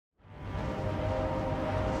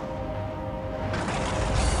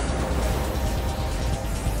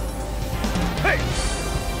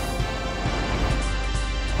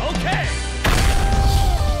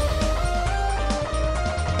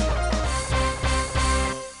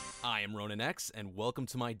Ronan X, and welcome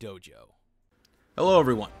to my dojo. Hello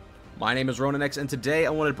everyone, my name is Ronan X, and today I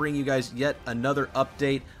want to bring you guys yet another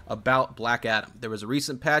update about Black Adam. There was a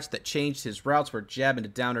recent patch that changed his routes where jab into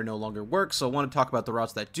down air no longer work, so I want to talk about the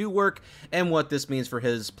routes that do work and what this means for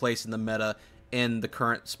his place in the meta in the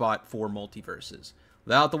current spot for Multiversus. With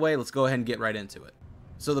that out the way, let's go ahead and get right into it.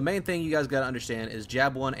 So the main thing you guys got to understand is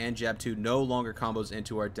jab 1 and jab 2 no longer combos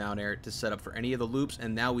into our down air to set up for any of the loops,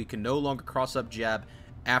 and now we can no longer cross up jab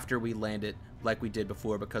after we land it like we did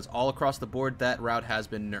before, because all across the board that route has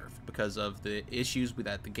been nerfed because of the issues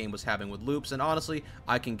that the game was having with loops, and honestly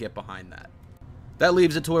I can get behind that. That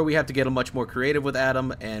leaves it to where we have to get much more creative with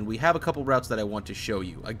Adam, and we have a couple routes that I want to show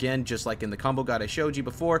you. Again, just like in the combo guide I showed you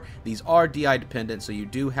before, these are DI dependent, so you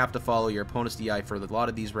do have to follow your opponent's DI for a lot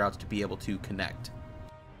of these routes to be able to connect.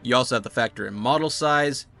 You also have to factor in model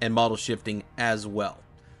size and model shifting as well.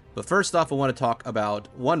 But first off, I want to talk about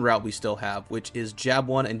one route we still have, which is jab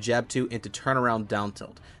 1 and jab 2 into turnaround down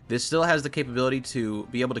tilt. This still has the capability to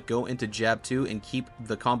be able to go into jab 2 and keep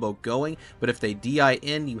the combo going, but if they DI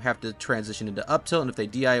in, you have to transition into up tilt, and if they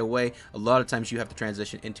DI away, a lot of times you have to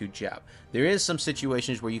transition into jab. There is some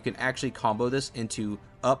situations where you can actually combo this into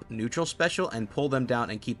up neutral special and pull them down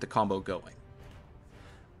and keep the combo going.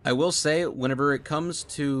 I will say, whenever it comes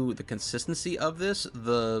to the consistency of this,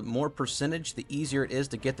 the more percentage, the easier it is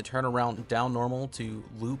to get the turnaround down normal to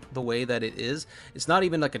loop the way that it is. It's not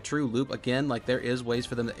even like a true loop. Again, like there is ways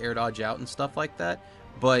for them to air dodge out and stuff like that,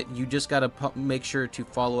 but you just got to make sure to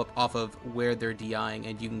follow up off of where they're DIing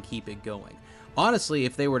and you can keep it going. Honestly,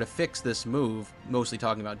 if they were to fix this move, mostly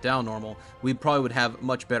talking about down normal, we probably would have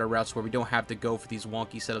much better routes where we don't have to go for these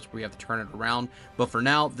wonky setups where we have to turn it around, but for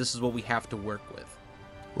now, this is what we have to work with.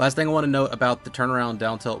 Last thing I want to note about the turnaround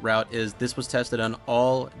down tilt route is this was tested on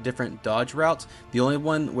all different dodge routes. The only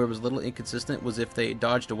one where it was a little inconsistent was if they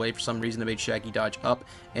dodged away for some reason. They made Shaggy dodge up,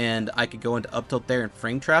 and I could go into up tilt there and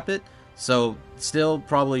frame trap it. So still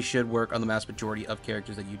probably should work on the vast majority of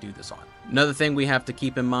characters that you do this on. Another thing we have to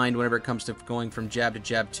keep in mind whenever it comes to going from jab to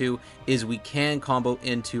jab 2 is we can combo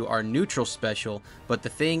into our neutral special, but the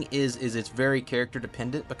thing is it's very character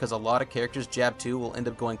dependent, because a lot of characters jab 2 will end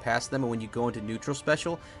up going past them, and when you go into neutral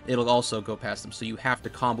special, it'll also go past them, so you have to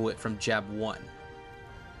combo it from jab 1.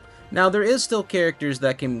 Now there is still characters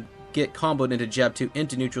that can get comboed into jab 2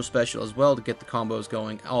 into neutral special as well to get the combos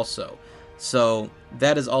going also. So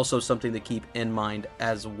that is also something to keep in mind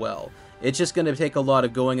as well. It's just going to take a lot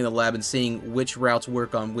of going in the lab and seeing which routes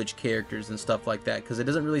work on which characters and stuff like that, because it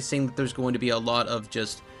doesn't really seem that there's going to be a lot of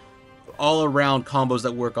just all-around combos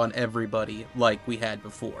that work on everybody like we had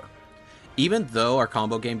before. Even though our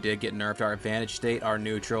combo game did get nerfed, our advantage state, our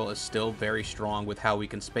neutral, is still very strong with how we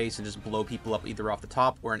can space and just blow people up either off the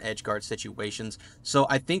top or in edge guard situations. So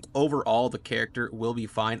I think overall the character will be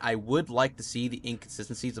fine. I would like to see the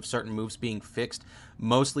inconsistencies of certain moves being fixed,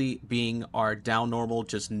 mostly being our down normal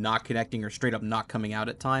just not connecting or straight up not coming out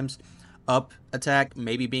at times. Up attack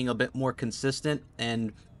maybe being a bit more consistent,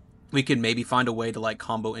 and we could maybe find a way to like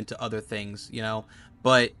combo into other things, you know,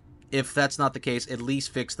 but if that's not the case, at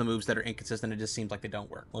least fix the moves that are inconsistent. It just seems like they don't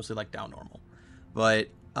work, mostly like down normal. But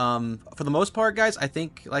for the most part, guys, I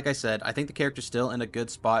think, like I said, I think the character's still in a good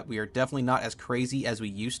spot. We are definitely not as crazy as we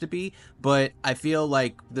used to be, but I feel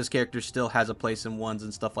like this character still has a place in ones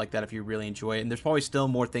and stuff like that if you really enjoy it. And there's probably still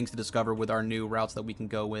more things to discover with our new routes that we can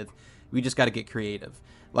go with. We just got to get creative.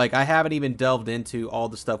 Like, I haven't even delved into all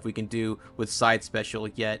the stuff we can do with side special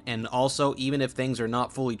yet, and also, even if things are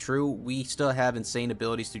not fully true, we still have insane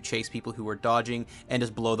abilities to chase people who are dodging and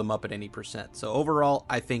just blow them up at any percent. So overall,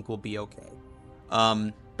 I think we'll be okay.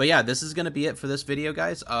 But yeah, this is going to be it for this video,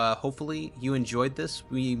 guys. Hopefully you enjoyed this.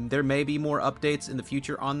 There may be more updates in the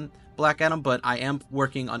future on Black Adam, but I am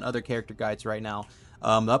working on other character guides right now.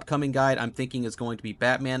 The upcoming guide I'm thinking is going to be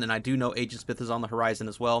Batman, and I do know Agent Smith is on the horizon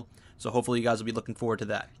as well, so hopefully you guys will be looking forward to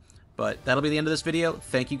that. But that'll be the end of this video.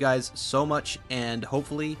 Thank you guys so much, and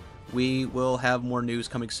hopefully we will have more news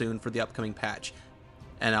coming soon for the upcoming patch.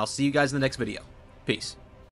 And I'll see you guys in the next video. Peace.